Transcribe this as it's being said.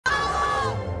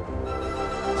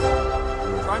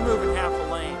Try moving half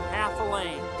a lane. Half a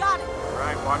lane. Got it. All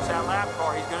right, watch that lap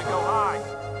car. He's gonna go high.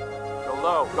 Go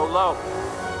low. Go low.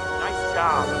 Nice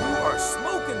job. You are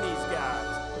smoking these guys.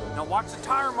 Now watch the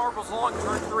tire marbles along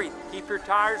turn 3. Keep your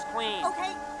tires clean.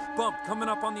 Okay. Bump coming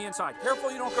up on the inside. Careful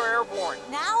you don't go airborne.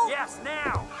 Now? Yes,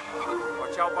 now.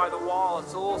 Watch out by the wall.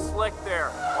 It's a little slick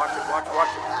there. Watch it, watch it, watch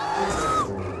it.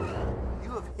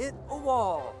 You have hit a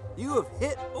wall. You have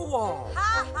hit a wall.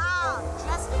 Ha ha!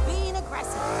 Just being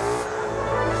aggressive.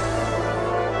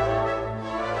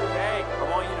 Okay, I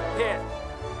want you to pit.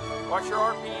 Watch your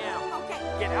RPM. Okay.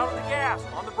 Get out of the gas.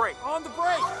 On the brake. On the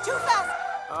brake. Too fast.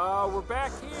 We're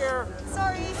back here.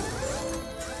 Sorry.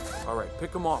 All right,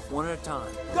 pick them off one at a time.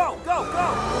 Go, go,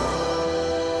 go!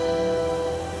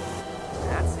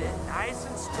 That's it. Nice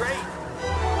and straight.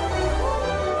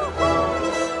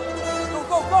 Go,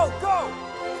 go, go, go!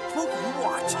 Smokey, you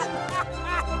watch.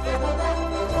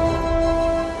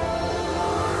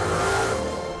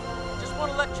 Just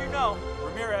want to let you know,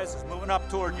 Ramirez is moving up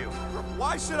toward you.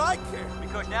 Why should I care?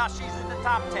 Because now she's in the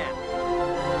top 10.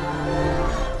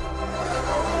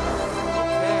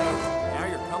 Okay, now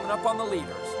you're coming up on the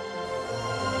leaders.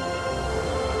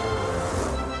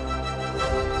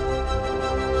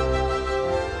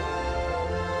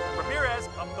 Ramirez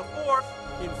up the 4th.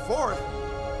 In 4th?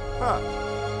 Huh.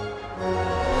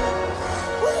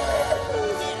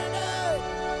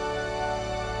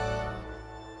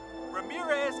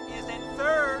 Ramirez is in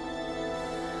 3rd.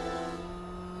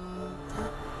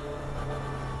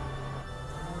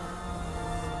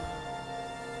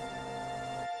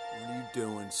 What are you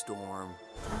doing, Storm?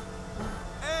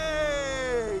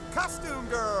 Hey, costume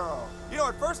girl! You know,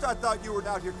 at first I thought you were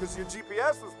out here because your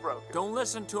GPS was broken. Don't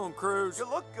listen to him, Cruz. You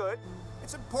look good.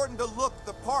 It's important to look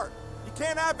the part. You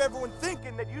can't have everyone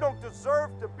thinking that you don't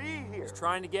deserve to be here. He's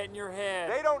trying to get in your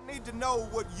head. They don't need to know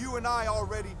what you and I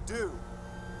already do.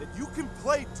 That you can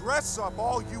play dress up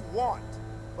all you want,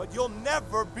 but you'll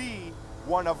never be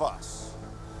one of us.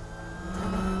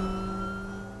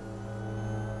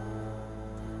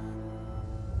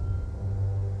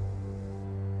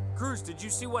 Cruz, did you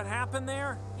see what happened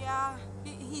there? Yeah,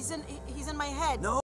 he's in my head. No.